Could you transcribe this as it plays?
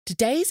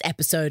Today's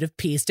episode of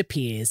Peers to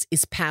Peers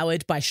is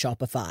powered by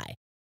Shopify,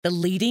 the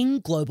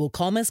leading global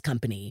commerce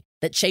company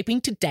that's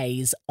shaping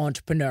today's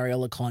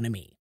entrepreneurial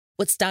economy.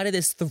 What started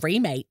as three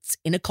mates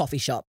in a coffee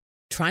shop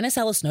trying to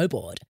sell a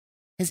snowboard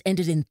has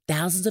ended in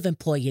thousands of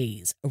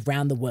employees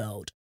around the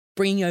world,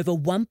 bringing over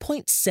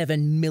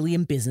 1.7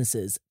 million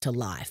businesses to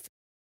life.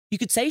 You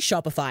could say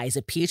Shopify is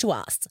a peer to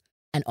us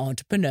and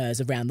entrepreneurs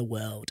around the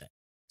world.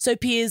 So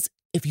peers,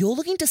 if you're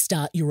looking to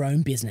start your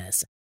own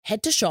business,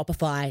 head to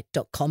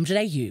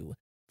shopify.com.au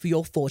for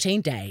your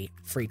 14-day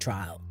free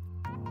trial.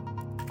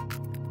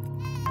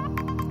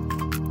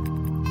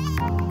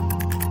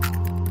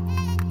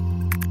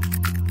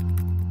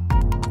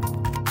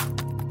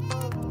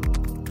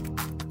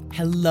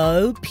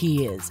 Hello,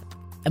 peers,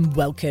 and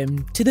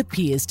welcome to the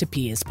Peers to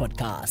Peers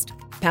podcast,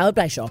 powered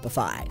by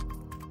Shopify.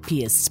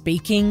 Peers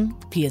speaking,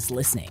 peers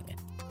listening.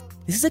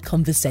 This is a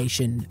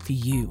conversation for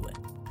you.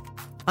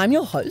 I'm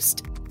your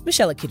host,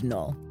 Michelle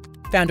Kidnall,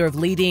 founder of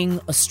leading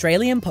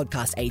Australian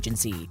podcast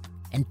agency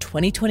and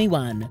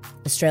 2021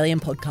 Australian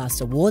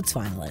Podcast Awards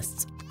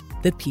finalists,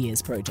 The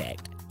Peers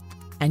Project,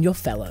 and your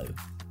fellow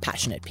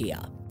passionate peer.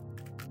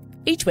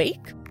 Each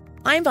week,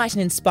 I invite an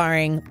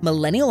inspiring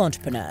millennial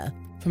entrepreneur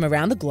from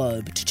around the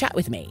globe to chat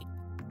with me.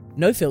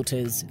 No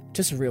filters,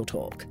 just real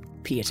talk,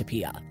 peer to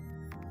peer.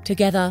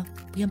 Together,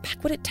 we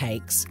unpack what it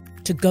takes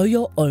to go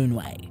your own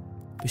way,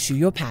 pursue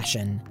your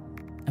passion,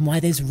 and why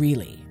there's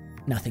really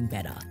nothing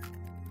better.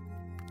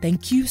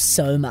 Thank you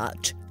so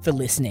much for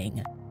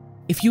listening.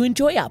 If you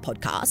enjoy our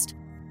podcast,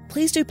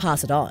 please do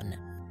pass it on.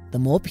 The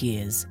more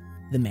peers,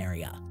 the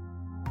merrier.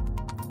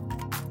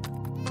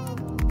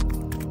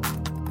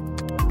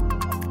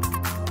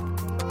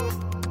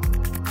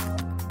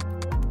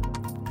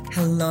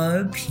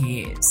 Hello,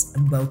 peers,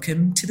 and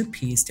welcome to the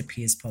Peers to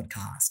Peers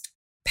podcast,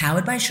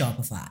 powered by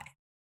Shopify.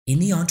 In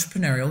the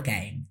entrepreneurial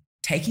game,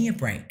 taking a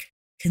break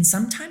can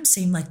sometimes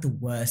seem like the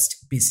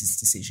worst business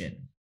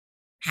decision.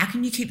 How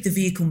can you keep the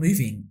vehicle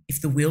moving if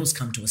the wheels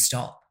come to a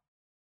stop?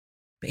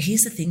 But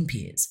here's the thing,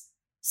 peers.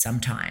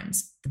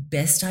 Sometimes the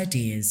best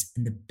ideas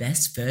and the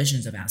best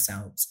versions of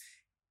ourselves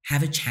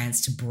have a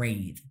chance to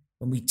breathe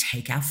when we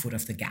take our foot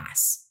off the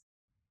gas.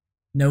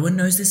 No one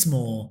knows this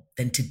more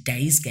than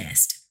today's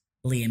guest,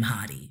 Liam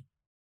Hardy.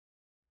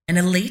 An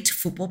elite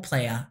football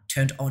player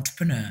turned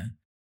entrepreneur,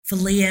 for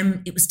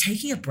Liam, it was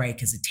taking a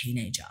break as a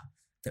teenager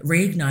that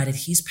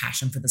reignited his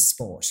passion for the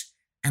sport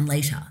and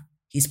later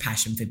his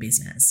passion for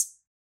business.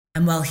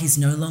 And while he's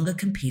no longer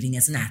competing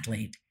as an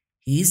athlete,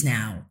 he is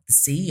now the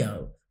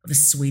CEO of a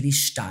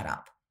Swedish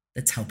startup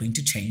that's helping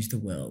to change the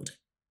world.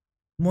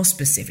 More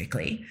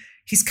specifically,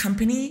 his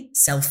company,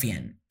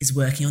 Selfion, is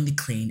working on the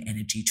clean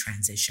energy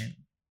transition.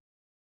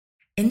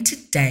 In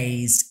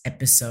today's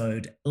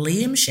episode,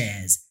 Liam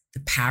shares the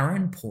power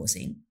in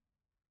pausing,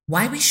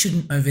 why we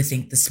shouldn't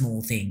overthink the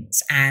small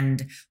things,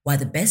 and why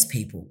the best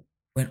people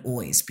won't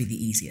always be the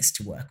easiest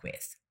to work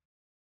with.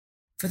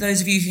 For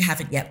those of you who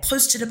haven't yet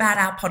posted about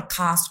our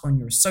podcast on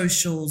your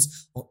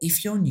socials, or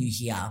if you're new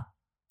here,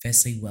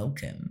 firstly,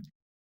 welcome.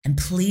 And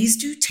please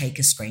do take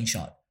a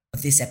screenshot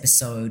of this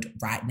episode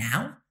right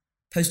now,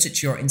 post it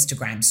to your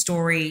Instagram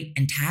story,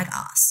 and tag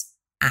us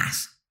at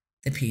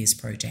The Peers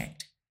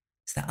Project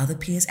so that other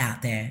peers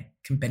out there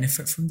can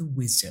benefit from the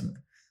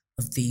wisdom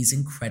of these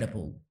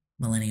incredible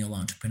millennial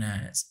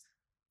entrepreneurs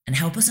and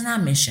help us in our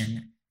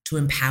mission to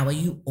empower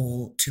you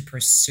all to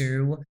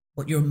pursue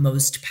what you're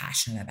most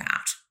passionate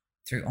about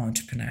through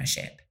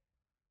entrepreneurship.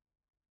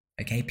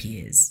 Okay,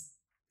 peers,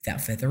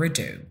 without further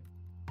ado,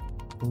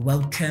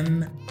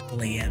 welcome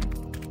Liam.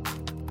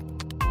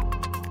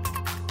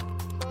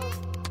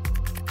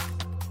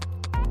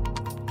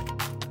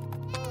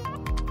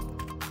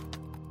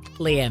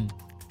 Liam,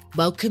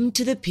 welcome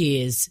to the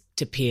Peers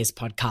to Peers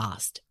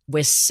podcast.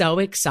 We're so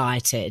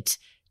excited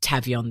to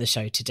have you on the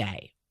show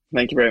today.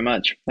 Thank you very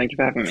much. Thank you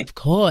for having me. Of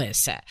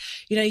course.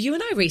 You know, you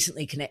and I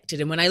recently connected,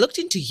 and when I looked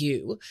into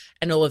you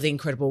and all of the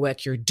incredible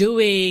work you're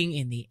doing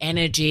in the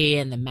energy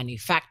and the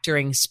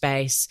manufacturing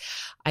space,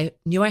 I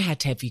knew I had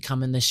to have you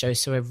come on the show,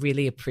 so I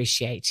really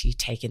appreciate you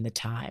taking the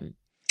time.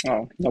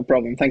 Oh, no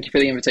problem. Thank you for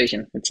the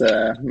invitation. It's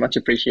much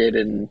appreciated,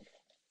 and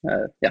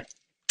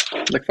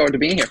look forward to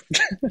being here.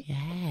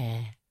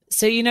 Yeah.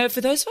 So, you know,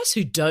 for those of us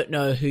who don't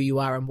know who you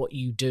are and what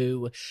you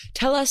do,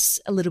 tell us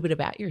a little bit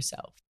about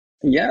yourself.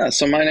 Yeah,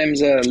 so my name's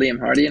Liam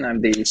Hardy, and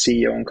I'm the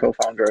CEO and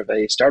co-founder of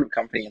a startup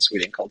company in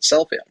Sweden called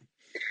Selfion.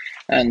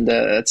 And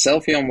at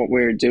Selfion, what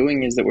we're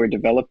doing is that we're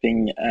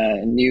developing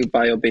new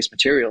bio-based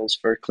materials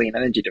for clean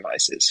energy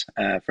devices.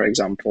 For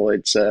example,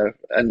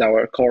 and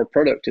our core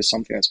product is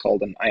something that's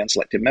called an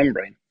ion-selective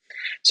membrane.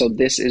 So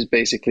this is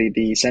basically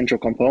the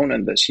central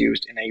component that's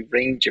used in a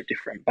range of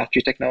different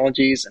battery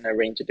technologies and a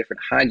range of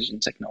different hydrogen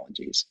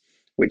technologies,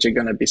 which are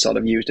going to be sort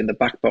of used in the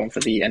backbone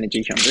for the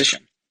energy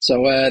transition.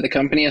 So the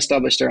company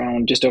established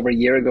around just over a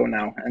year ago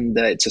now, and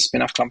it's a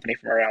spin-off company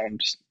from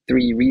around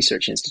 3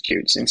 research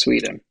institutes in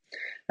Sweden.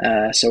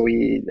 And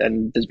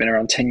there's been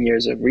around 10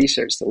 years of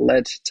research that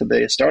led to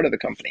the start of the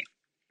company.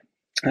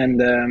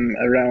 And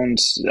around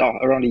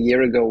a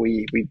year ago,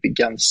 we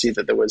began to see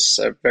that there was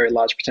a very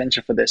large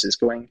potential for this. It's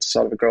going to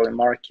sort of a growing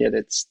market.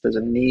 There's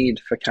a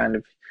need for kind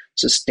of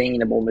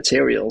sustainable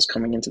materials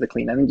coming into the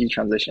clean energy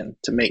transition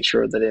to make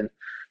sure that in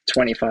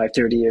 25,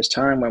 30 years'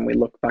 time, when we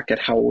look back at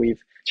how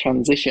we've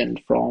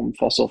transitioned from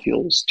fossil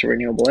fuels to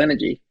renewable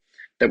energy,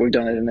 that we've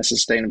done it in a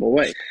sustainable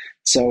way.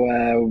 So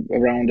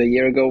around a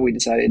year ago, we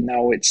decided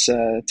now it's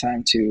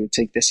time to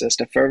take this a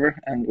step further,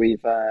 and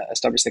we've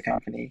established a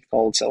company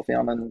called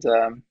Selfion,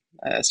 and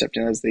stepped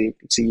in as the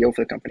CEO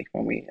for the company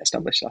when we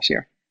established last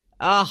year.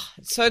 Oh,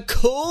 so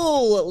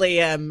cool,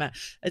 Liam.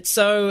 It's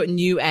so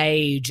new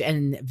age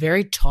and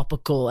very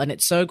topical. And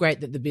it's so great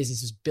that the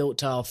business is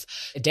built off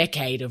a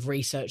decade of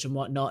research and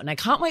whatnot. And I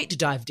can't wait to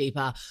dive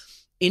deeper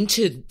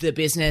into the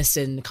business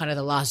and kind of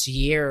the last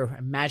year.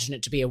 Imagine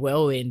it to be a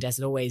whirlwind, as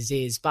it always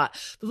is. But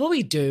before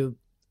we do,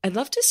 I'd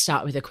love to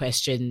start with a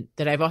question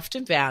that I've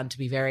often found to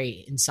be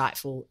very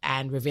insightful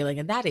and revealing.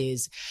 And that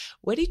is,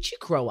 where did you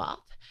grow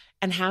up?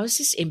 And how has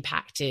this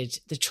impacted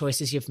the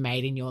choices you've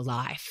made in your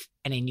life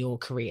and in your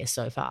career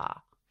so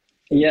far?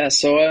 Yeah,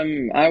 so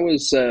I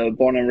was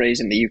born and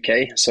raised in the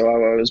UK. So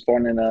I was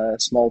born in a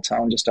small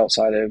town just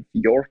outside of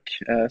York.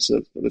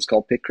 So it's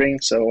called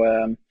Pickering.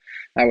 So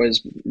I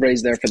was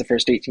raised there for the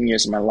first 18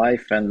 years of my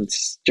life. And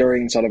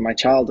during sort of my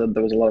childhood,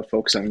 there was a lot of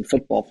focus on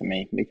football for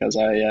me because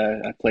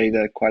I played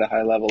at quite a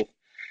high level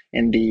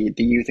in the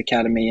youth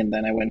academy, and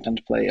then I went on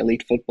to play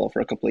elite football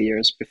for a couple of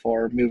years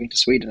before moving to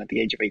Sweden at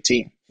the age of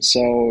 18.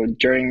 So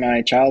during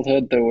my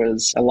childhood, there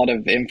was a lot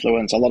of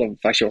influence, a lot of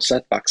actual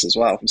setbacks as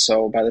well.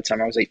 So by the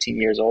time I was 18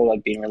 years old,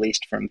 I'd been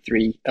released from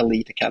 3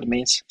 elite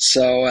academies.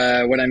 So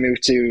when I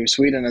moved to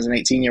Sweden as an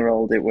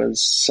 18-year-old, it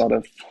was sort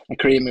of a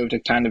career move to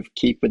kind of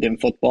keep within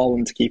football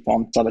and to keep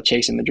on sort of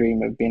chasing the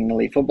dream of being an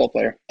elite football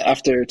player.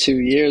 After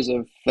 2 years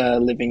of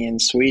living in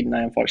Sweden,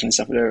 I unfortunately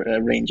suffered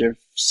a range of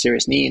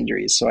serious knee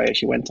injuries. So I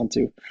actually went on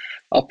to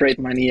operate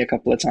my knee a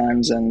couple of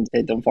times, and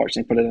it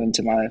unfortunately put it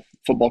into my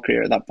football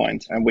career at that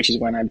point, and which is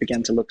when I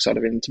began to look sort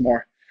of into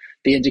more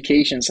the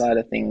education side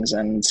of things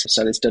and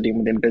started studying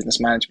within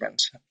business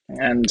management.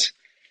 And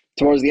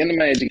towards the end of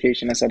my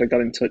education, I sort of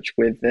got in touch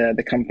with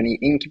the company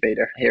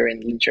Incubator here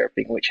in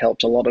Linköping, which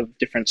helped a lot of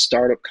different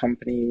startup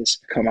companies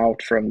come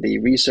out from the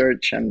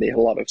research, and a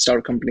lot of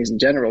startup companies in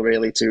general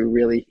really to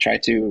really try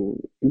to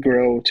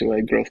grow to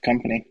a growth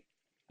company.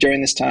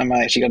 During this time,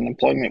 I actually got an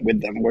employment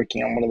with them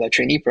working on one of their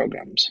trainee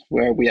programs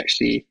where we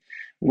actually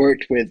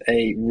worked with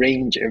a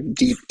range of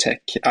deep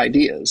tech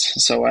ideas.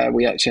 So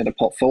we actually had a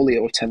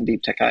portfolio of 10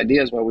 deep tech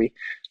ideas where we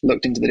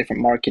looked into the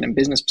different market and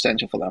business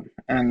potential for them.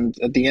 And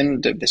at the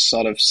end of this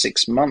sort of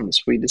 6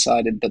 months, we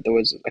decided that there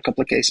was a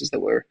couple of cases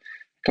that were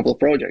a couple of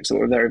projects that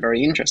were very,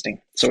 very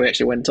interesting. So we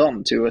actually went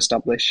on to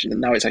establish,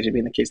 and now it's actually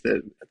been the case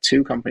that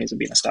 2 companies have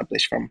been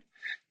established from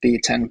the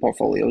 10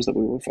 portfolios that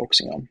we were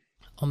focusing on.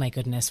 Oh my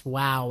goodness.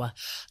 Wow.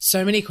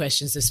 So many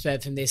questions are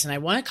spurred from this. And I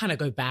want to kind of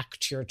go back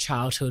to your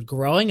childhood,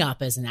 growing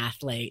up as an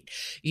athlete.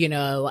 You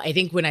know, I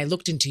think when I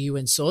looked into you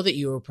and saw that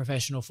you were a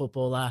professional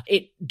footballer,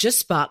 it just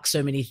sparked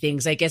so many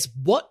things. I guess,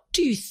 what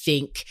do you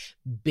think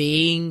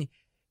being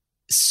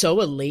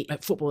so elite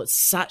at football at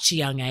such a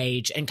young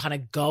age and kind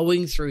of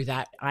going through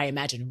that, I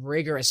imagine,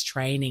 rigorous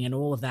training and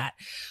all of that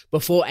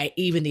before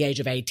even the age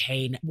of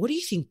 18, what do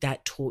you think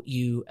that taught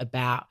you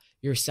about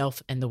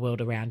yourself and the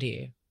world around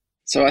you?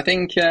 So I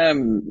think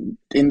in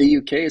the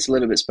UK it's a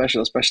little bit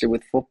special, especially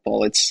with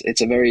football.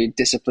 It's a very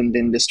disciplined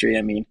industry.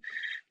 I mean,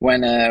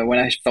 when I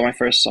got my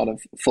first sort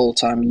of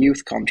full-time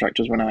youth contract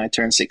was when I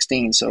turned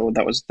 16. So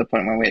that was the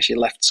point when we actually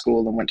left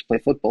school and went to play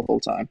football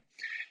full-time.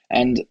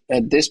 And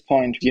at this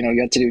point, you know,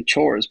 you had to do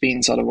chores.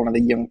 Being sort of one of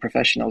the young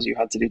professionals, you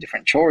had to do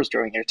different chores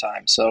during your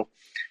time. So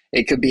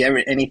it could be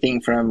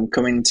anything from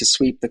coming to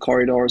sweep the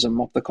corridors and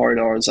mop the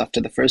corridors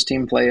after the first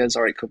team players,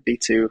 or it could be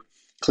to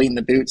clean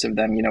the boots of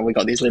them. You know, we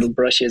got these little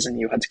brushes and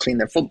you had to clean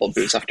their football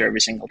boots after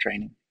every single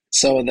training.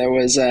 So there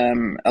was a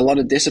lot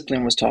of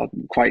discipline was taught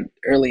quite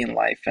early in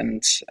life.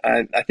 And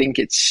I think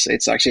it's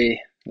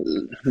actually,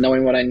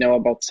 knowing what I know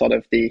about sort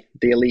of the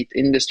elite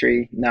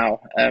industry now,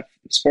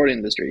 sport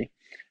industry,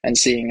 and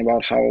seeing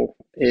about how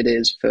it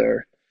is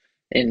for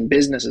in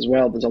business as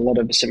well, there's a lot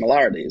of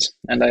similarities.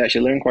 And I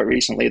actually learned quite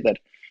recently that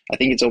I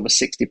think it's over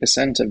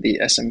 60% of the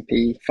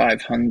S&P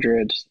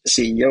 500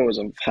 CEOs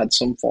have had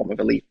some form of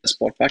elite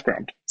sport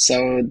background.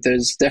 So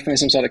there's definitely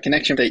some sort of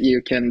connection that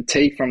you can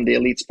take from the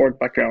elite sport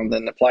background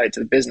and apply it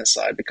to the business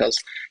side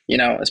because, you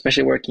know,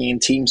 especially working in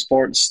team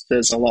sports,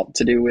 there's a lot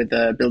to do with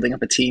building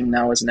up a team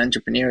now as an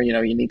entrepreneur. You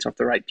know, you need to have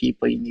the right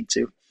people. You need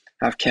to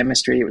have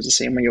chemistry. It was the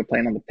same when you were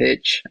playing on the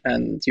pitch,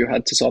 and you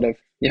had to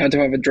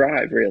have a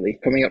drive, really.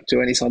 Coming up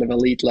to any sort of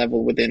elite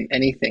level within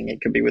anything,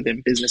 it could be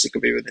within business, it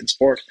could be within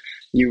sport,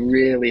 you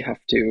really have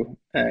to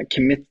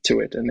commit to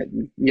it,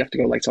 and you have to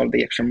go like sort of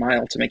the extra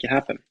mile to make it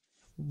happen.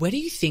 Where do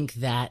you think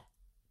that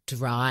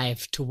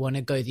drive to want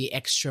to go the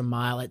extra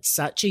mile at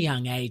such a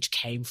young age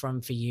came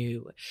from for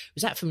you?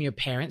 Was that from your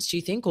parents, do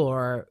you think,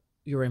 or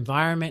your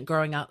environment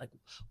growing up? Like,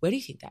 where do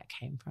you think that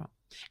came from?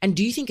 And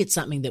do you think it's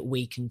something that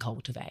we can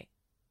cultivate?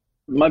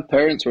 My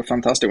parents were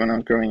fantastic when I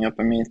was growing up.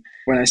 I mean,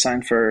 when I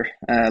signed for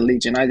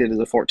Leeds United as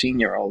a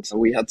 14-year-old, so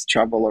we had to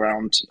travel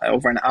around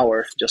over an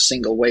hour just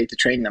single way to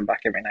train them back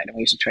every night. And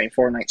we used to train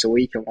 4 nights a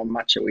week and 1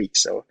 match a week.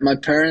 So my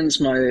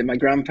parents, my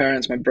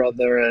grandparents, my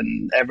brother,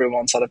 and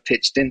everyone sort of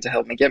pitched in to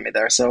help me get me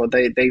there. So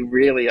they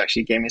really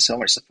actually gave me so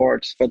much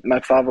support. But my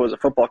father was a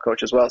football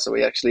coach as well, so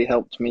he actually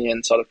helped me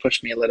and sort of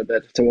pushed me a little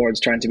bit towards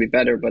trying to be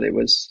better. But it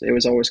was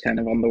always kind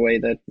of on the way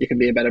that you can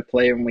be a better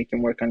player and we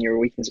can work on your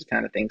weaknesses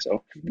kind of thing.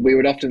 So we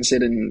would often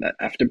sit in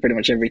after pretty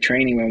much every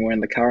training when we're in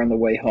the car on the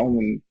way home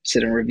and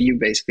sit and review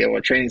basically our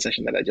training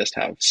session that I just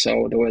have.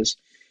 So there was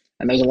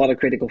a lot of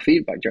critical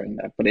feedback during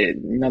that, but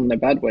not in a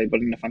bad way, but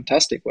in a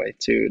fantastic way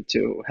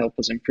to help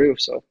us improve.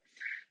 So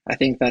I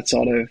think that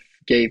sort of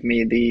gave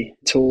me the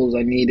tools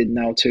I needed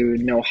now to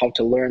know how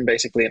to learn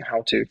basically and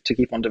how to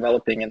keep on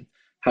developing and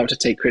how to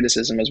take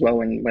criticism as well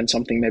when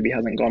something maybe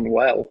hasn't gone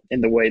well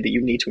in the way that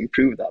you need to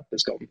improve that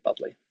has gone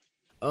badly.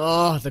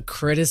 Oh, the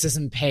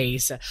criticism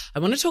piece. I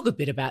want to talk a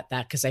bit about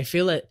that because I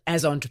feel that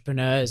as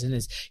entrepreneurs and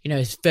as,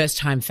 as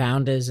first-time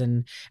founders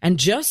and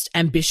just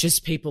ambitious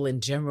people in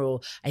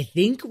general, I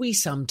think we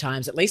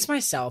sometimes, at least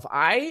myself,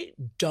 I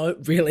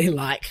don't really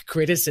like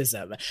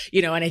criticism,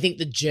 and I think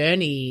the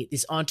journey,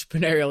 this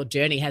entrepreneurial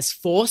journey has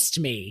forced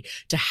me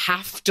to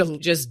have to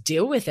just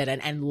deal with it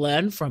and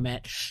learn from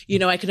it.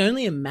 I can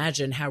only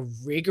imagine how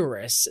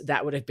rigorous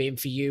that would have been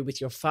for you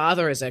with your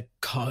father as a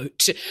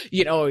coach,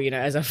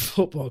 as a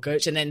football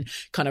coach, and then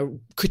kind of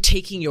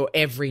critiquing your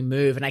every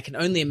move. And I can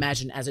only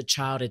imagine as a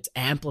child, it's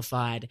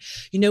amplified.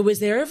 Was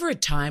there ever a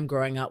time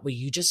growing up where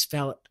you just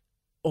felt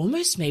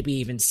almost maybe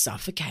even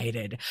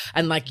suffocated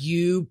and like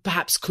you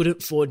perhaps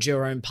couldn't forge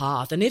your own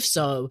path? And if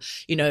so,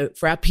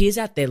 for our peers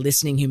out there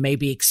listening who may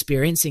be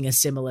experiencing a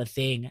similar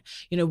thing,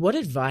 what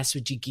advice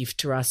would you give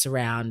to us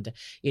around,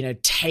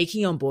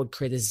 taking on board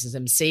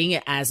criticism, seeing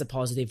it as a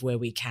positive where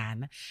we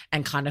can,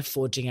 and kind of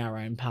forging our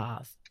own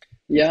path?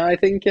 Yeah, I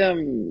think I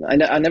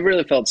never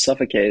really felt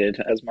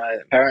suffocated, as my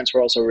parents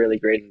were also really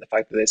great in the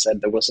fact that they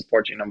said they will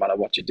support you no matter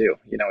what you do.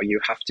 You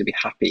have to be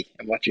happy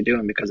in what you're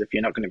doing, because if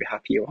you're not going to be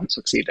happy, you won't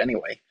succeed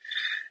anyway.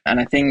 And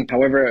I think,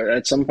 however,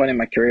 at some point in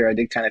my career, I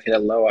did kind of hit a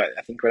low.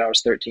 I think when I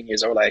was 13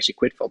 years old, I actually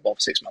quit football for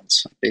 6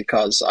 months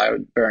because I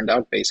burned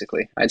out,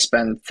 basically. I'd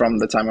spent from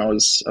the time I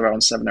was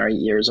around 7 or 8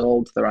 years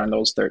old, around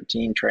those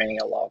 13,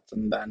 training a lot,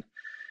 and then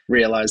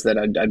realized that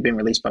I'd been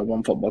released by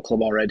one football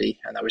club already,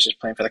 and I was just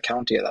playing for the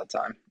county at that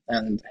time,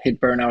 and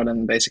hit burnout.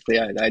 And basically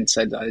I'd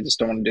said, I just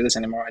don't want to do this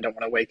anymore. I don't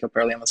want to wake up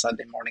early on the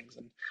Saturday mornings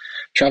and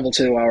travel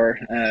to our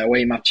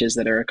away matches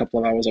that are a couple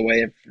of hours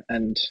away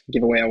and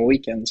give away our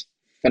weekends.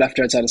 But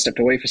after I'd sort of stepped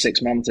away for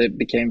 6 months, it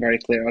became very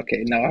clear,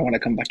 okay, now I want to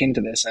come back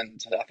into this.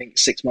 And I think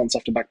 6 months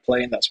after back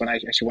playing, that's when I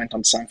actually went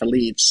on to sign for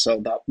Leeds.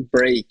 So that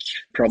break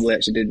probably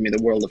actually did me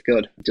the world of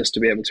good, just to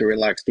be able to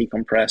relax,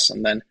 decompress,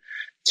 and then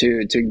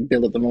to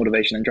build up the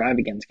motivation and drive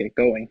again to get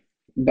going.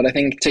 But I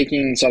think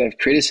taking sort of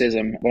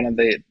criticism, one of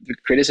the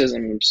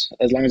criticisms,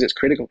 as long as it's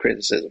critical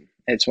criticism,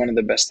 it's one of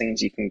the best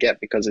things you can get,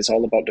 because it's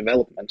all about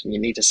development and you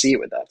need to see it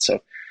with that. So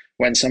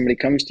when somebody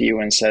comes to you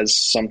and says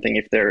something,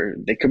 if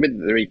they could be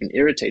that they're even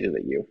irritated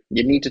at you,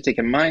 you need to take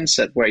a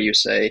mindset where you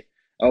say,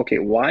 okay,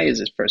 why is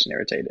this person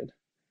irritated?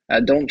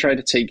 Don't try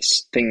to take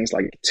things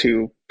like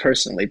too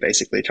personally,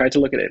 basically. Try to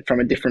look at it from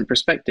a different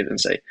perspective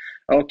and say,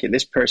 okay,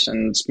 this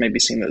person's maybe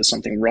seen that there's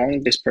something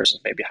wrong. This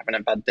person's maybe having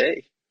a bad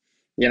day.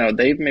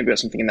 They've maybe got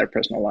something in their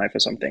personal life or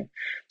something.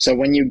 So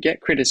when you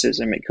get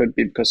criticism, it could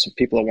be because some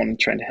people are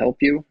trying to help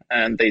you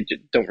and they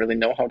don't really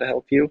know how to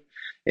help you.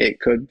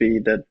 It could be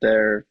that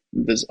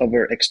there's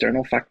other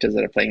external factors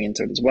that are playing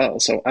into it as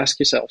well. So ask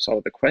yourself sort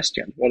of the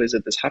question, what is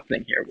it that's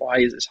happening here? Why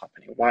is this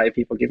happening? Why are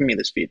people giving me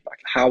this feedback?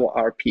 How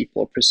are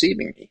people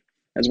perceiving me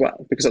as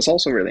well? Because that's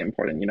also really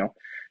important.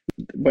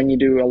 When you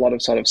do a lot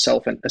of sort of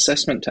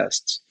self-assessment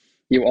tests,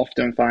 you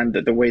often find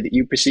that the way that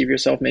you perceive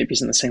yourself maybe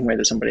isn't the same way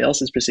that somebody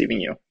else is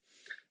perceiving you.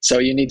 So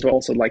you need to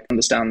also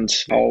understand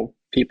how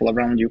people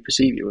around you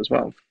perceive you as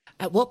well.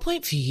 At what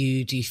point for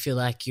you do you feel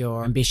like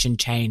your ambition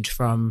changed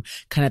from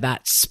kind of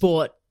that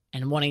sport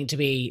and wanting to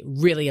be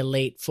really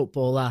elite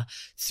footballer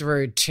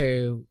through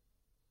to,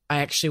 I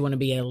actually want to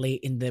be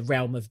elite in the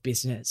realm of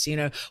business?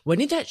 When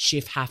did that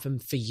shift happen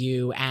for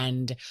you?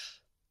 And,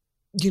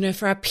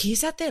 for our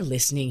peers out there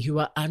listening who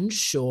are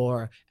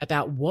unsure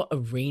about what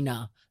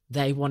arena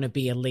they want to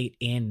be elite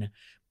in,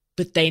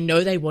 but they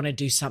know they want to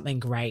do something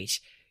great,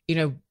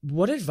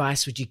 what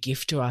advice would you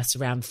give to us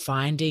around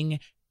finding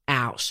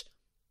out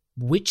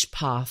which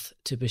path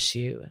to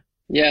pursue?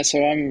 Yeah, so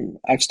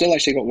I've still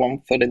actually got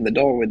one foot in the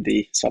door with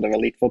the sort of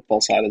elite football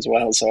side as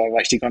well. So I've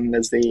actually gone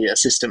as the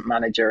assistant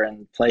manager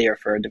and player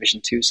for a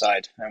Division 2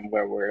 side,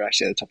 where we're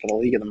actually at the top of the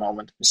league at the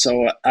moment.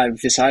 So I've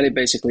decided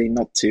basically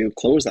not to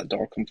close that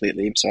door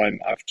completely. So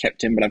I've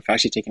kept in, but I've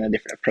actually taken a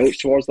different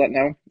approach towards that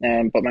now.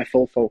 But my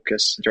full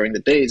focus during the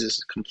days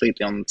is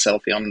completely on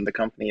Selfie, on the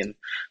company, and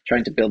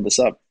trying to build this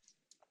up.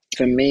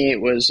 For me,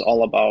 it was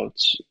all about,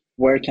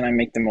 where can I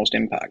make the most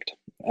impact?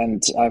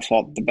 And I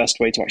thought the best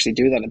way to actually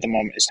do that at the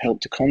moment is to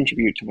help to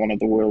contribute to one of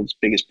the world's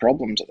biggest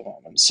problems at the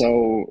moment.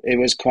 So it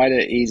was quite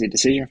an easy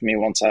decision for me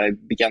once I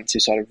began to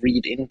sort of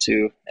read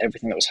into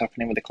everything that was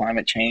happening with the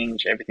climate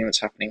change, everything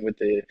that's happening with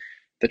the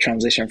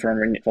transition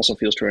from fossil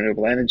fuels to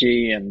renewable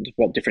energy, and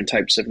what different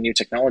types of new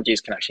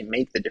technologies can actually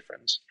make the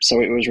difference. So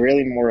it was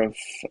really more of,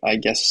 I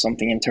guess,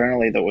 something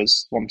internally that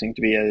was wanting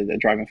to be a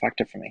driving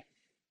factor for me.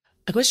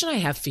 A question I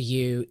have for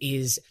you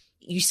is,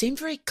 you seem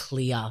very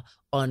clear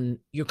on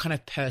your kind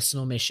of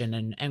personal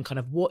mission and kind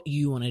of what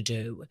you want to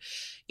do.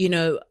 You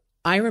know,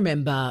 I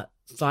remember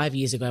 5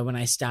 years ago when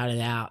I started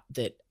out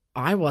that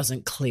I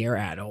wasn't clear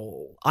at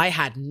all. I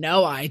had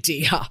no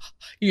idea,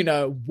 you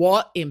know,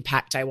 what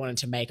impact I wanted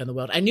to make on the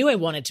world. I knew I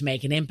wanted to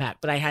make an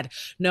impact, but I had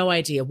no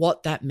idea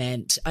what that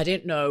meant. I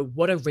didn't know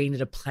what arena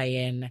to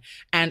play in.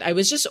 And I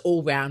was just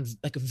all round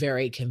like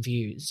very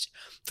confused.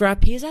 For our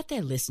peers out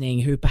there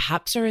listening who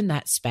perhaps are in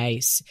that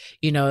space,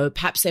 you know,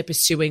 perhaps they're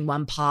pursuing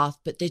one path,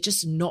 but they're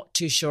just not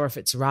too sure if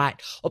it's right,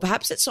 or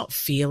perhaps it's not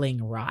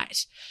feeling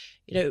right.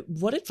 You know,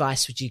 what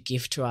advice would you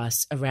give to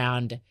us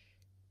around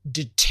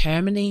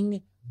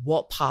determining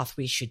what path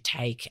we should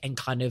take and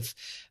kind of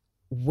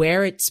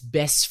where it's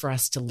best for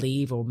us to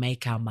leave or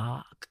make our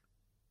mark?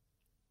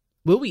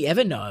 Will we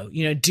ever know?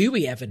 You know, do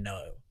we ever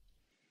know?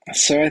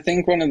 So I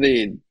think one of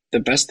the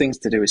best things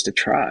to do is to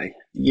try.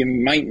 You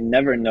might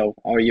never know,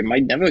 or you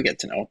might never get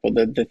to know. But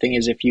the thing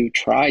is, if you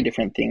try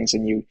different things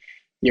and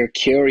you're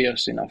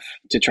curious enough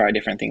to try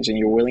different things and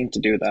you're willing to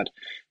do that,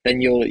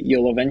 then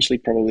you'll eventually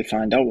probably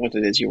find out what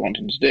it is you're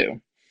wanting to do.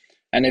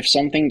 And if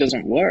something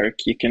doesn't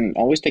work, you can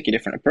always take a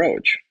different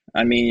approach.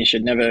 I mean, you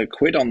should never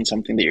quit on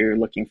something that you're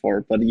looking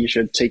for, but you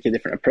should take a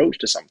different approach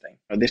to something.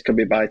 This could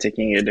be by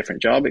taking a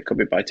different job. It could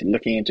be by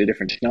looking into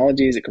different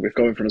technologies. It could be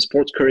going from a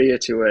sports career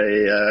to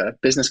a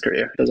business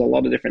career. There's a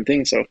lot of different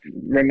things. So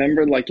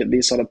remember, like at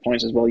these sort of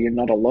points as well, you're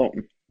not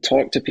alone.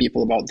 Talk to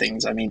people about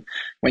things. I mean,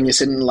 when you're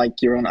sitting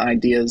like your own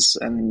ideas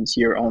and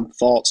your own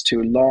thoughts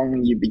too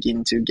long, you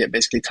begin to get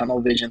basically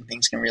tunnel vision.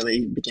 Things can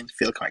really begin to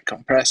feel quite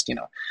compressed, you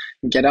know.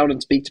 Get out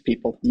and speak to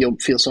people. You'll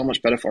feel so much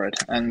better for it.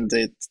 And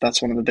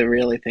that's one of the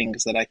really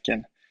things that I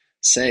can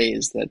say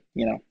is that,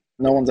 you know,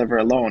 no one's ever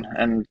alone.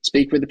 And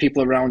speak with the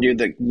people around you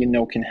that you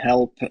know can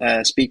help.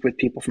 Speak with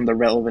people from the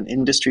relevant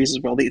industries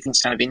as well that you think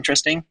is kind of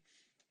interesting.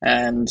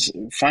 And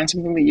find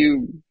something that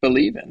you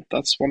believe in.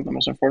 That's one of the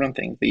most important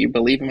things, that you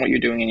believe in what you're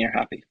doing and you're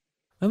happy.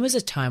 When was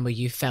a time where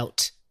you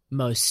felt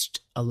most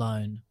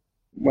alone?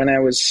 When I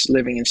was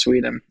living in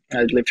Sweden,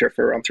 I'd lived here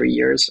for around 3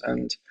 years.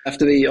 And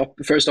after the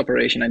first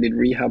operation, I did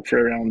rehab for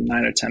around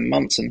 9 or 10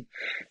 months. And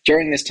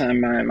during this time,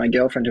 my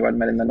girlfriend, who I'd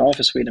met in the north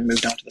of Sweden,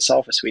 moved down to the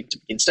south of Sweden to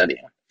begin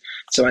studying.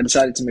 So I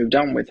decided to move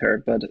down with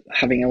her. But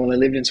having only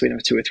lived in Sweden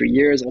for 2 or 3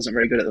 years, I wasn't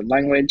very good at the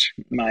language.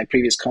 My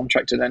previous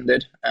contract had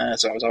ended,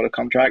 so I was out of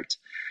contract.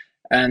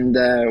 And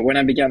when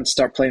I began to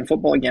start playing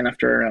football again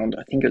after around,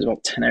 I think it was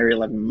about 10 or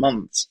 11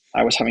 months,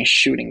 I was having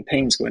shooting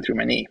pains going through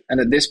my knee. And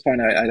at this point,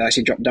 I'd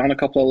actually dropped down a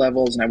couple of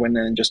levels, and I went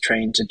in and just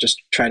trained to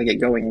just try to get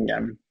going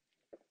again,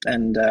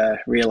 and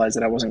realized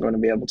that I wasn't going to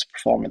be able to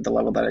perform at the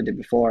level that I did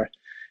before.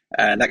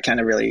 That kind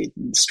of really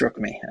struck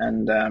me.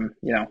 And,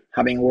 you know,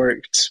 having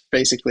worked,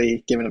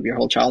 basically giving up your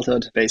whole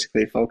childhood,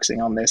 basically focusing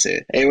on this,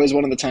 it was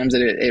one of the times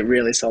that it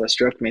really sort of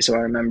struck me. So I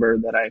remember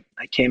that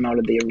I came out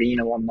of the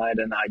arena one night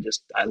and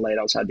I laid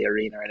outside the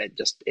arena, and it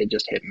just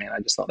hit me. And I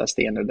just thought that's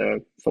the end of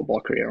the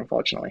football career,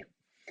 unfortunately.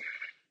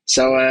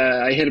 So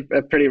I hit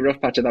a pretty rough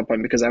patch at that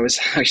point because I was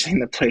actually in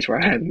the place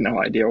where I had no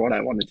idea what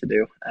I wanted to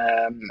do.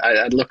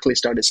 I luckily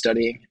started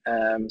studying.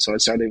 So I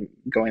started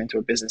going into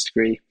a business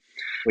degree,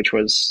 which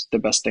was the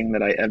best thing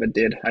that I ever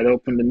did. I'd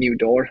opened a new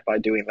door by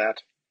doing that.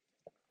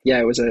 Yeah,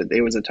 it was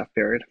a tough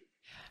period.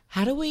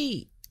 How do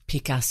we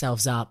pick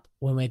ourselves up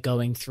when we're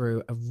going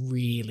through a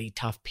really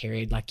tough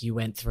period like you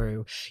went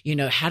through? You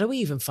know, how do we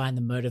even find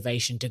the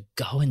motivation to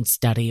go and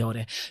study or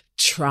to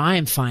try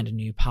and find a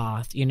new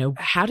path? You know,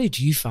 how did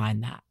you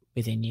find that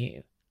within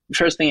you?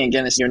 First thing,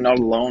 again, is you're not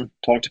alone.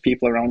 Talk to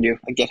people around you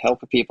and get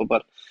help with people.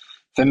 But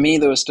for me,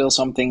 there was still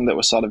something that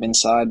was sort of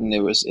inside, and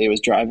it was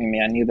driving me.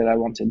 I knew that I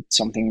wanted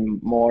something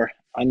more.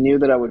 I knew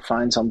that I would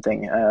find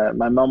something.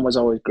 My mum was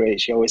always great.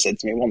 She always said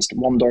to me, once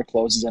one door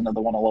closes, another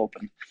one will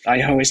open.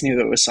 I always knew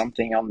there was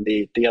something on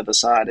the other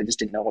side. I just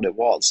didn't know what it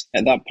was.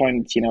 At that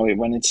point, you know, it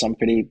went into some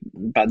pretty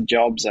bad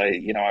jobs.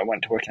 I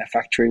went to work in a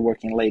factory,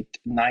 working late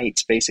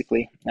nights,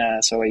 basically.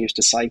 So I used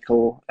to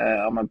cycle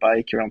on my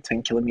bike around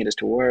 10 kilometers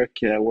to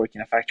work in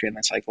a factory, and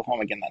then cycle home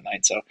again that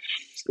night. So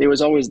it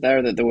was always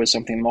there that there was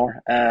something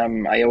more.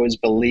 I always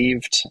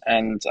believed,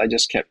 and I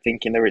just kept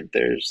thinking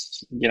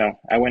there's, you know,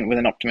 I went with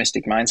an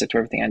optimistic mindset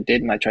to everything I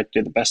did, and I tried to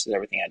do the best at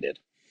everything I did.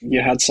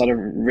 You had to sort of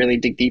really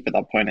dig deep at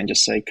that point and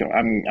just say,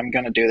 I'm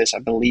going to do this. I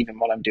believe in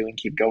what I'm doing.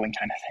 Keep going,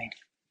 kind of thing.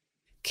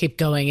 Keep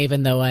going,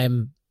 even though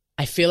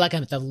I feel like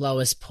I'm at the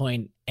lowest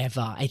point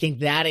ever. I think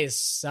that is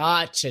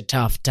such a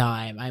tough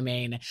time. I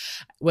mean,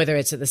 whether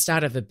it's at the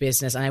start of a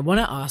business, and I want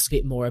to ask a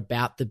bit more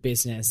about the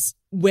business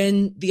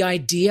When the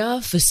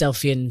idea for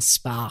Selfion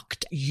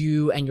sparked,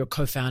 you and your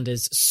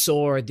co-founders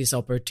saw this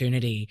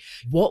opportunity.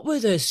 What were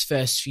those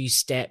first few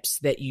steps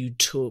that you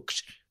took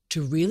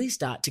to really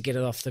start to get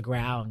it off the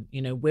ground?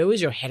 You know, where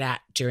was your head at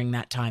during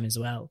that time as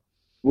well?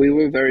 We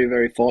were very,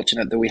 very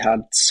fortunate that we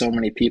had so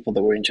many people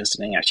that were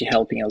interested in actually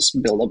helping us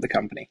build up the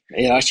company.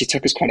 It actually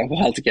took us quite a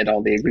while to get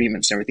all the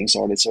agreements and everything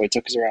sorted. So it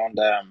took us around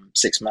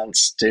 6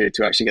 months to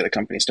actually get the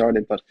company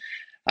started. But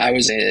I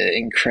was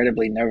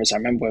incredibly nervous. I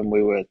remember when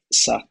we were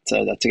sat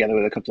together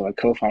with a couple of our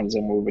co-founders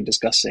and we were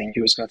discussing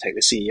who was going to take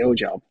the CEO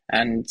job.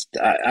 And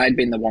I'd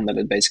been the one that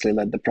had basically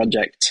led the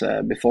project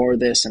before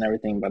this and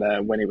everything.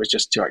 But when it was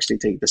just to actually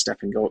take the step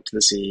and go up to the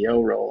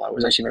CEO role, I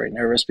was actually very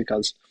nervous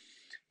because,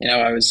 you know,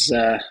 I was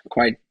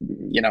quite,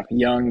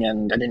 young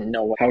and I didn't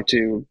know how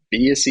to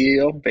be a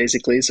CEO,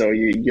 basically. So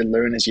you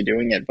learn as you're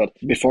doing it. But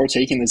before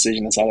taking the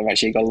decision, I sort of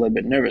actually got a little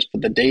bit nervous.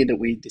 But the day that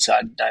we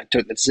decided, I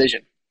took the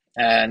decision.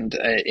 And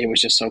it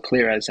was just so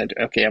clear. I said,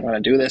 okay, I'm going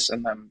to do this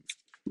and then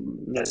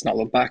let's not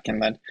look back.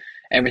 And then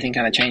everything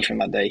kind of changed from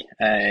that day.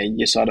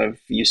 You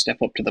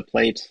step up to the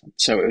plate.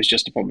 So it was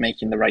just about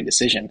making the right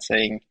decision,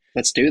 saying,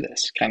 let's do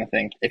this kind of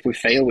thing. If we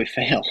fail, we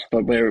fail.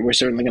 But we're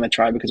certainly going to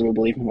try because we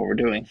believe in what we're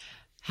doing.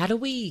 How do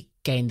we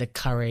gain the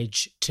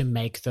courage to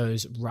make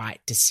those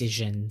right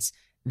decisions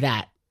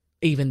that,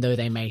 even though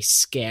they may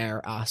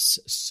scare us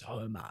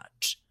so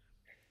much?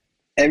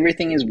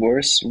 Everything is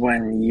worse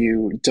when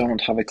you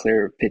don't have a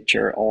clear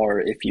picture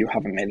or if you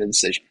haven't made a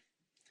decision.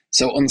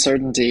 So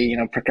uncertainty,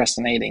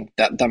 procrastinating,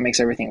 that makes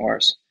everything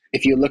worse.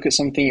 If you look at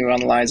something, you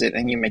analyze it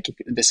and you make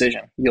a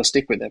decision, you'll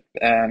stick with it.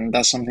 And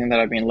that's something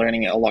that I've been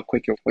learning a lot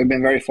quicker. We've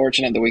been very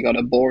fortunate that we got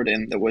a board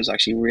in that was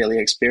actually really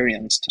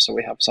experienced. So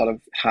we have sort of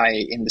high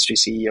industry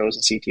CEOs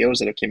and CTOs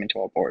that have come into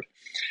our board.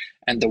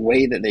 And the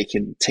way that they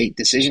could take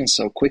decisions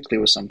so quickly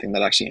was something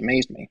that actually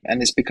amazed me.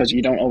 And it's because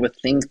you don't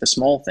overthink the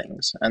small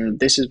things. And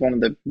this is one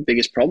of the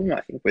biggest problems,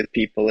 I think, with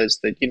people is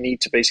that you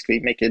need to basically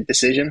make a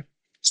decision,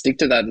 stick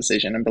to that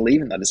decision and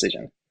believe in that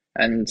decision.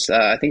 And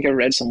I think I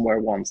read somewhere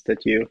once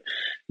that you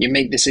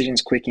make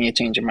decisions quick and you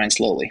change your mind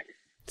slowly.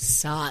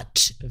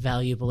 Such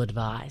valuable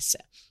advice.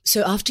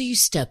 So after you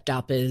stepped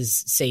up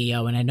as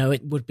CEO, and I know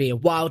it would be a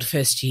wild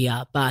first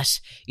year, but,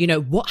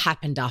 what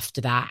happened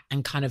after that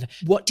and kind of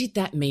what did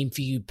that mean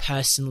for you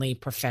personally,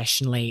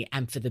 professionally,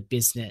 and for the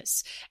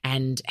business?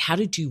 And how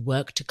did you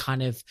work to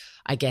kind of,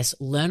 I guess,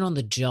 learn on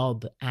the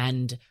job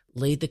and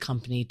lead the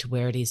company to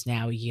where it is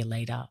now a year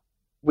later?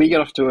 We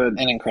got off to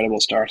an incredible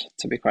start,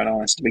 to be quite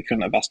honest. We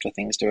couldn't have asked for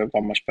things to have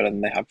gone much better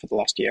than they have for the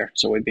last year.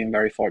 So we've been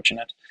very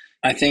fortunate.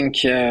 I think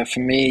for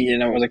me,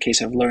 it was a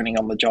case of learning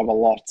on the job a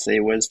lot.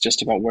 It was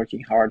just about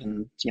working hard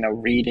and,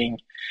 reading.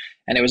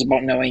 And it was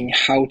about knowing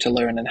how to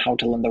learn and how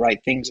to learn the right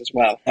things as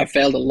well. I've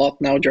failed a lot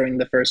now during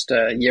the first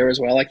year as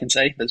well, I can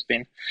say. There's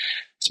been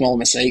small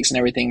mistakes and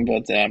everything,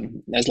 but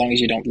as long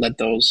as you don't let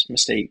those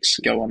mistakes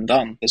go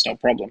undone, there's no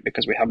problem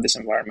because we have this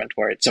environment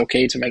where it's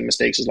okay to make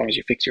mistakes as long as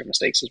you fix your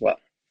mistakes as well.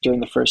 During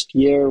the first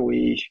year,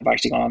 we have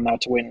actually gone on now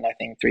to win, I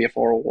think, 3 or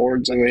 4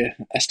 awards. We were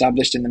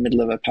established in the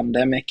middle of a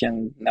pandemic,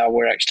 and now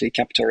we're actually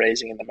capital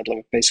raising in the middle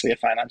of basically a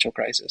financial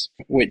crisis,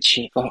 which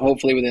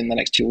hopefully within the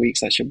next 2 weeks,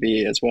 that should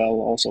be as well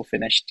also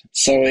finished.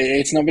 So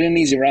it's not been an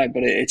easy ride,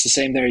 but it's the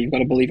same there. You've got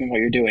to believe in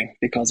what you're doing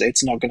because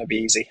it's not going to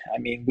be easy. I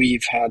mean,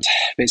 we've had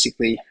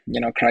basically,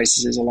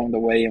 crises along the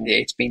way, and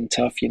it's been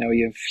tough.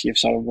 You've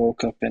sort of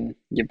woke up and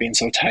you've been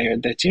so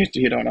tired that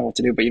you don't know what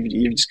to do, but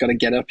you've just got to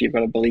get up. You've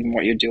got to believe in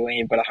what you're doing.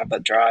 You've got to have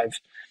that drive.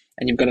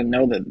 And you've got to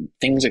know that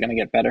things are going to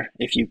get better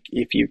if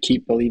you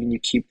keep believing, you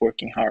keep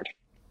working hard.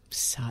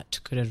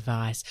 Such good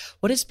advice.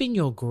 What has been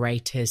your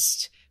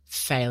greatest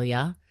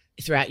failure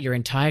throughout your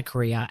entire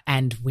career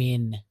and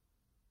win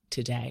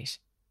to date?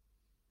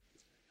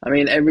 I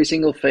mean, every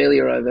single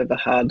failure I've ever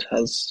had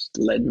has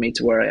led me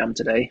to where I am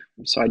today.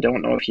 So I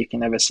don't know if you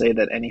can ever say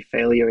that any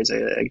failure is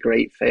a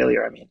great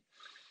failure. I mean,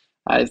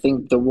 I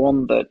think the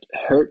one that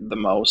hurt the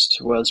most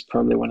was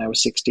probably when I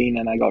was 16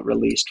 and I got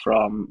released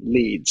from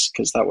Leeds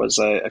because that was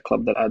a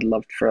club that I'd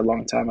loved for a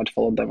long time. I'd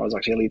followed them. I was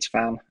actually a Leeds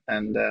fan.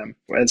 And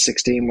at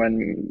 16,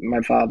 when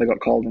my father got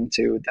called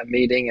into a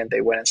meeting and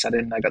they went and sat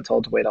in, I got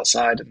told to wait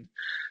outside. And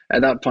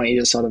at that point, you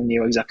just sort of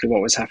knew exactly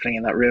what was happening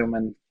in that room.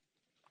 And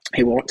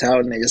he walked out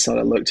and he just sort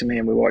of looked at me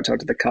and we walked out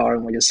to the car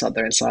and we just sat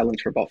there in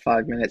silence for about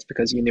 5 minutes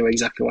because you knew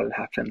exactly what had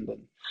happened.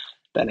 And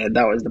then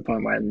that was the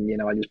point when,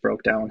 I just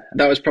broke down.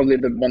 That was probably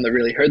the one that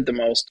really hurt the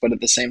most, but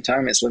at the same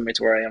time, it's led me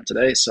to where I am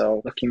today.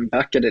 So looking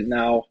back at it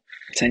now,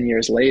 10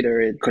 years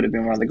later, it could have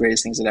been one of the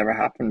greatest things that ever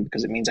happened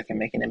because it means I can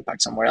make an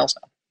impact somewhere else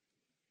now.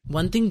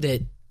 One thing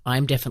that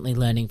I'm definitely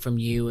learning from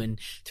you and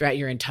throughout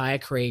your entire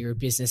career, your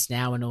business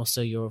now, and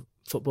also your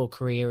football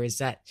career is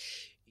that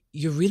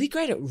you're really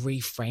great at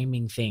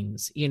reframing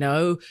things,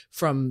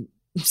 from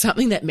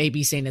something that may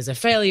be seen as a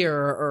failure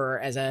or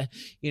as a,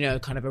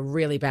 kind of a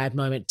really bad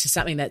moment to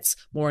something that's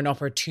more an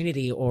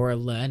opportunity or a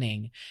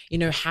learning.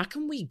 How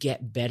can we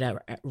get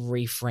better at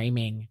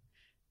reframing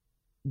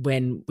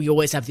when we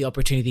always have the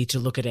opportunity to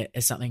look at it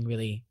as something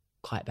really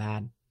quite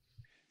bad?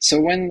 So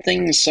when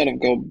things sort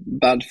of go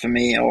bad for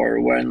me, or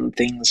when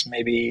things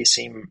maybe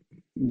seem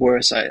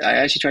worse, I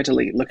actually try to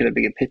look at a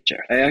bigger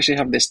picture. I actually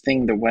have this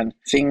thing that when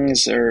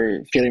things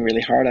are feeling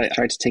really hard, I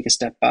try to take a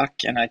step back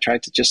and I try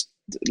to just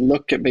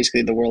look at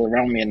basically the world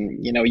around me.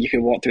 And, you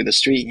could walk through the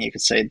street and you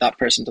could say, that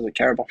person doesn't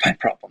care about my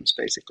problems,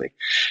 basically.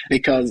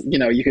 Because,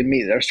 you could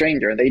meet a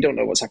stranger and they don't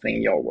know what's happening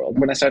in your world.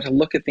 When I start to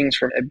look at things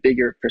from a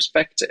bigger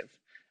perspective,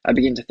 I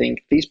begin to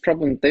think these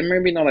problems, they're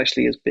maybe not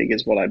actually as big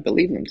as what I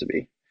believe them to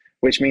be,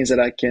 which means that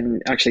I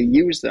can actually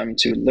use them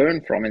to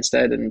learn from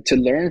instead, and to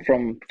learn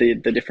from the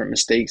different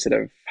mistakes that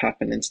have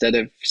happened instead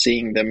of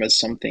seeing them as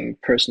something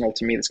personal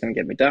to me that's going to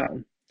get me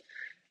down.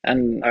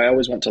 And I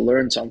always want to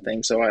learn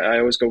something, so I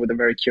always go with a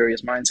very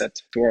curious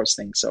mindset towards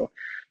things. So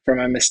from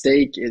a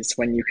mistake is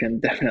when you can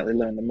definitely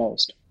learn the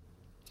most.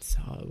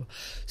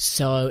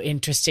 So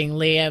interesting,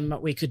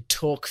 Liam. We could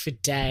talk for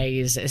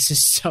days. It's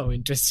just so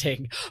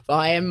interesting. But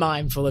I am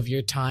mindful of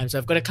your time, so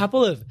I've got a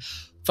couple of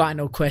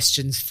final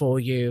questions for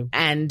you.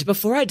 And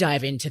before I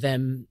dive into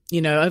them,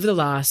 over the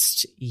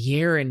last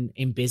year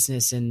in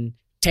business and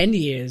 10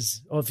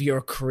 years of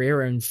your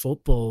career in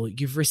football,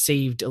 you've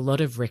received a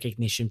lot of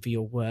recognition for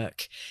your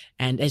work.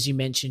 And as you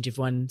mentioned, you've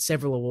won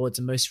several awards,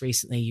 and most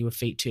recently you were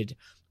featured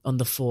on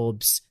the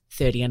Forbes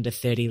 30 Under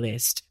 30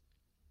 list.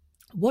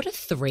 What are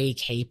 3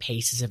 key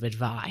pieces of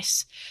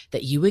advice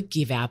that you would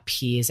give our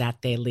peers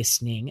out there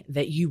listening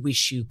that you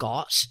wish you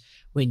got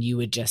when you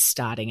were just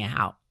starting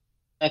out?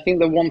 I think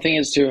the one thing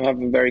is to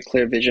have a very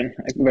clear vision,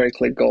 a very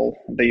clear goal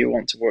that you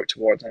want to work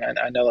towards. And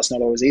I know that's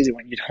not always easy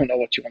when you don't know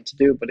what you want to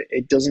do, but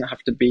it doesn't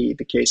have to be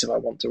the case of I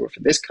want to work for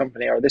this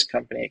company or this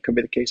company. It could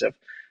be the case of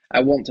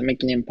I want to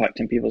make an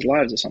impact in people's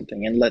lives or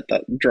something, and let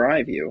that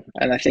drive you.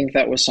 And I think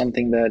that was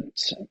something that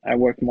I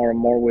work more and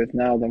more with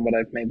now than what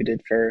I maybe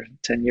did for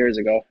 10 years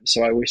ago.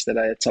 So I wish that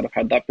I had sort of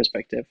had that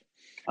perspective.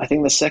 I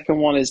think the second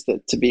one is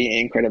that to be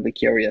incredibly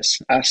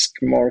curious. Ask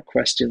more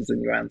questions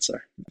than you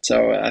answer.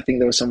 So I think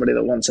there was somebody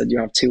that once said you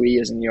have 2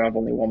 ears and you have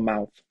only one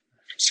mouth.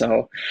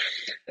 So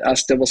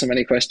ask double so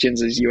many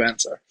questions as you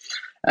answer.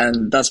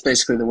 And that's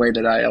basically the way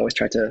that I always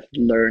try to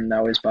learn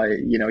now, is by,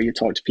 you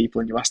talk to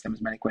people and you ask them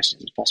as many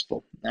questions as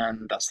possible.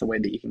 And that's the way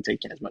that you can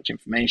take in as much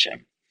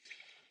information.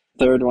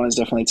 Third one is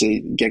definitely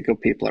to get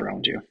good people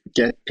around you.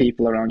 Get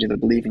people around you that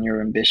believe in your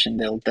ambition.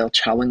 They'll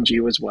challenge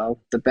you as well.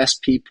 The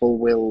best people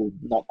will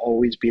not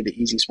always be the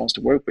easiest ones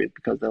to work with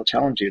because they'll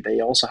challenge you.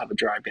 They also have a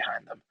drive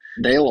behind them.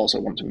 They'll also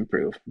want to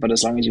improve. But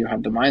as long as you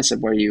have the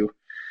mindset where you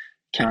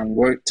can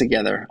work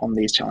together on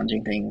these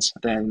challenging things,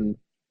 then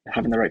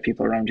having the right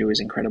people around you is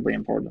incredibly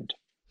important.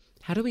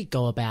 How do we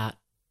go about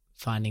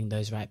finding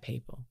those right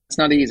people? It's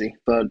not easy,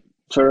 but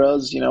for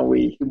us,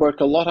 we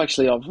work a lot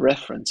actually of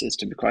references,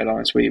 to be quite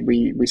honest.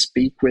 We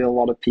speak with a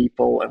lot of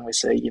people and we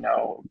say,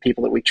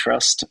 people that we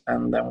trust,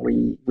 and then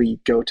we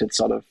go to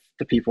sort of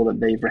the people that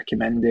they've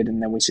recommended,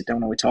 and then we sit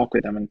down and we talk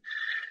with them. And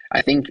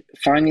I think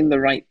finding the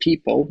right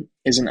people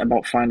isn't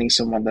about finding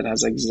someone that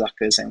has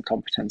exactly the same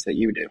competence that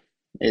you do.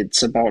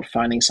 It's about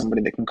finding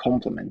somebody that can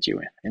complement you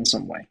in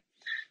some way.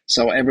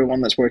 So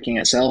everyone that's working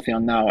at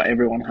Selfion now,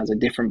 everyone has a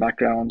different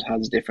background,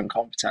 has different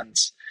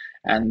competence,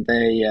 and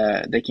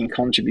they can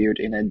contribute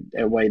in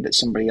a way that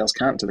somebody else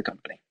can't to the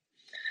company.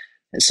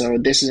 And so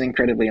this is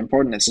incredibly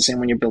important. It's the same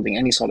when you're building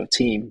any sort of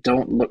team.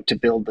 Don't look to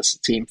build this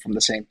team from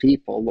the same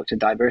people. Look to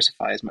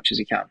diversify as much as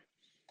you can.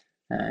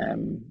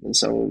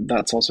 So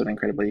that's also an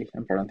incredibly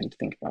important thing to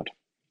think about.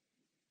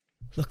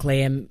 Look,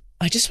 Liam,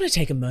 I just want to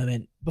take a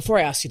moment before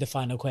I ask you the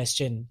final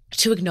question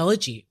to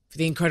acknowledge you for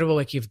the incredible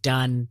work you've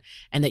done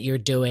and that you're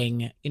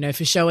doing,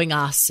 for showing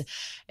us,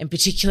 and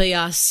particularly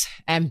us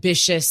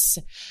ambitious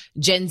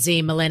Gen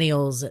Z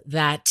millennials,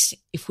 that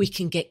if we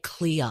can get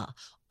clear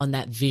on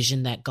that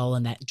vision, that goal,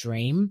 and that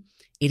dream,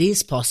 it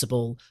is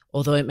possible.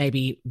 Although it may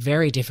be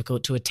very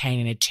difficult to attain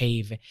and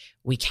achieve,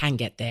 we can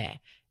get there.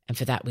 And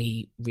for that,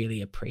 we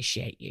really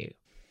appreciate you.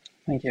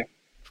 Thank you.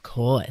 Of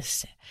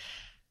course.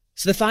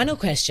 So the final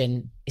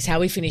question is how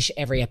we finish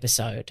every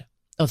episode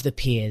of the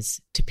Peers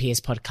to Peers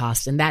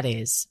podcast, and that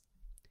is,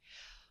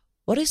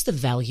 what is the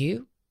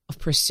value of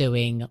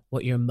pursuing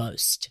what you're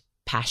most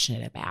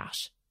passionate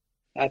about?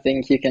 I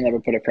think you can never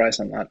put a price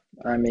on that.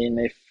 I mean,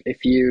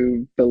 if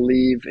you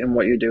believe in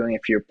what you're doing,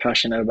 if you're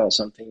passionate about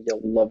something, you'll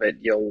love it.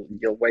 You'll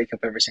wake up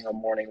every single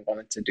morning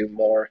wanting to do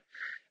more.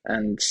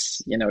 And,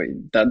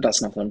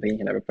 that's not something you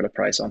can ever put a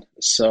price on.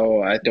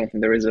 So I don't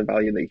think there is a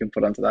value that you can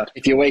put onto that.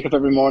 If you wake up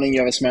every morning, you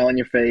have a smile on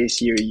your face,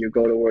 you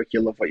go to work,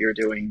 you love what you're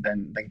doing,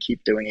 then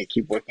keep doing it,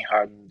 keep working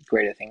hard, and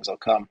greater things will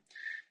come.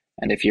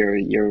 And if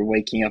you're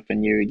waking up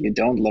and you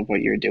don't love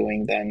what you're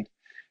doing, then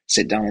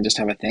sit down and just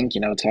have a think,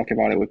 talk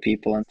about it with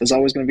people. And there's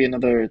always going to be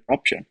another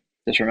option.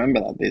 Just remember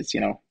that is,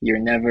 you're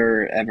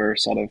never ever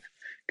sort of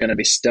going to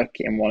be stuck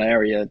in one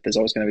area. There's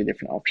always going to be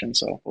different options.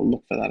 So we'll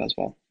look for that as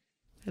well.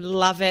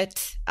 Love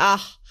it.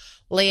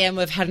 Liam,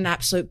 we've had an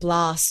absolute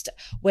blast.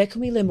 Where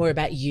can we learn more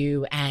about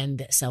you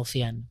and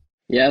Selfion?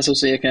 Yeah, so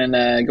you can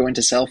go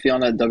into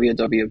Selfion at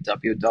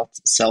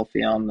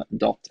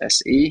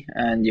www.selfion.se,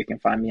 and you can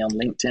find me on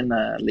LinkedIn,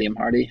 Liam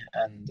Hardy,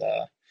 and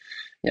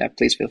yeah,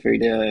 please feel free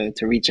to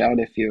reach out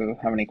if you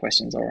have any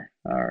questions or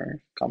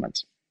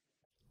comments.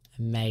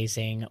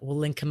 Amazing. We'll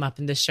link them up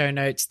in the show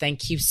notes.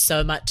 Thank you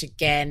so much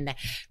again. It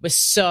was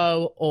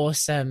so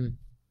awesome.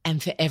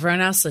 And for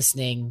everyone else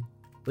listening,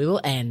 we will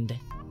end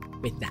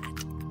with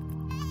that.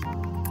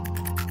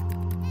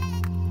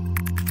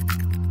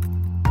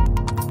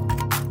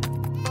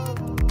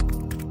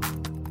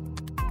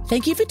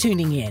 Thank you for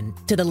tuning in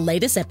to the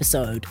latest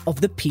episode of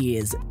the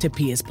Peers to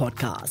Peers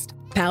podcast,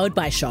 powered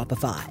by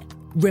Shopify.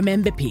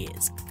 Remember,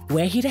 peers,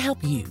 we're here to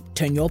help you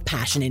turn your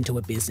passion into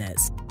a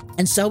business.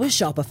 And so is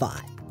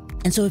Shopify.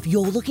 And so if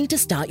you're looking to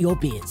start your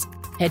biz,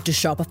 head to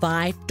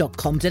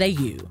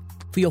shopify.com.au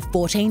for your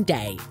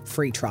 14-day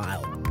free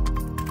trial.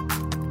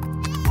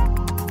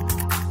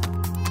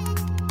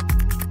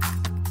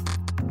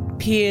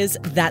 Peers,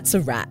 that's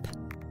a wrap.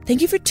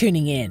 Thank you for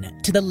tuning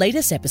in to the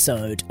latest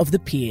episode of the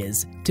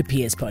Peers to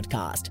Peers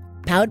podcast,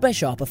 powered by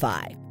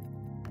Shopify.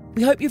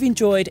 We hope you've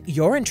enjoyed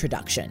your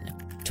introduction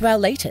to our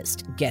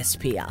latest guest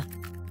peer,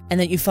 and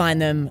that you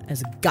find them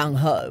as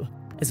gung-ho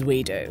as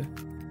we do.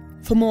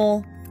 For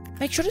more,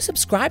 make sure to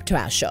subscribe to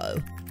our show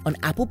on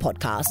Apple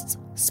Podcasts,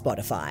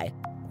 Spotify,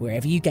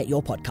 wherever you get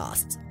your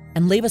podcasts,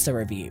 and leave us a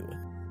review.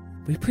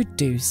 We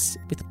produce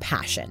with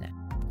passion,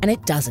 and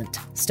it doesn't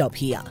stop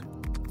here.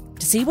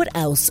 To see what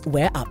else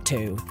we're up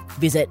to,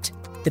 visit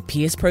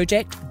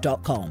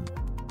thepeersproject.com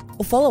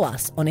or follow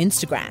us on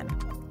Instagram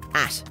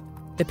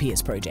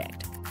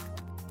 @thepeersproject.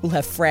 We'll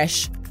have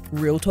fresh,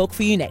 real talk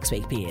for you next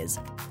week, peers.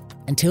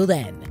 Until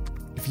then,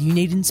 if you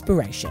need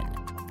inspiration,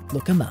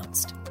 look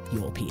amongst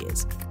your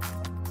peers.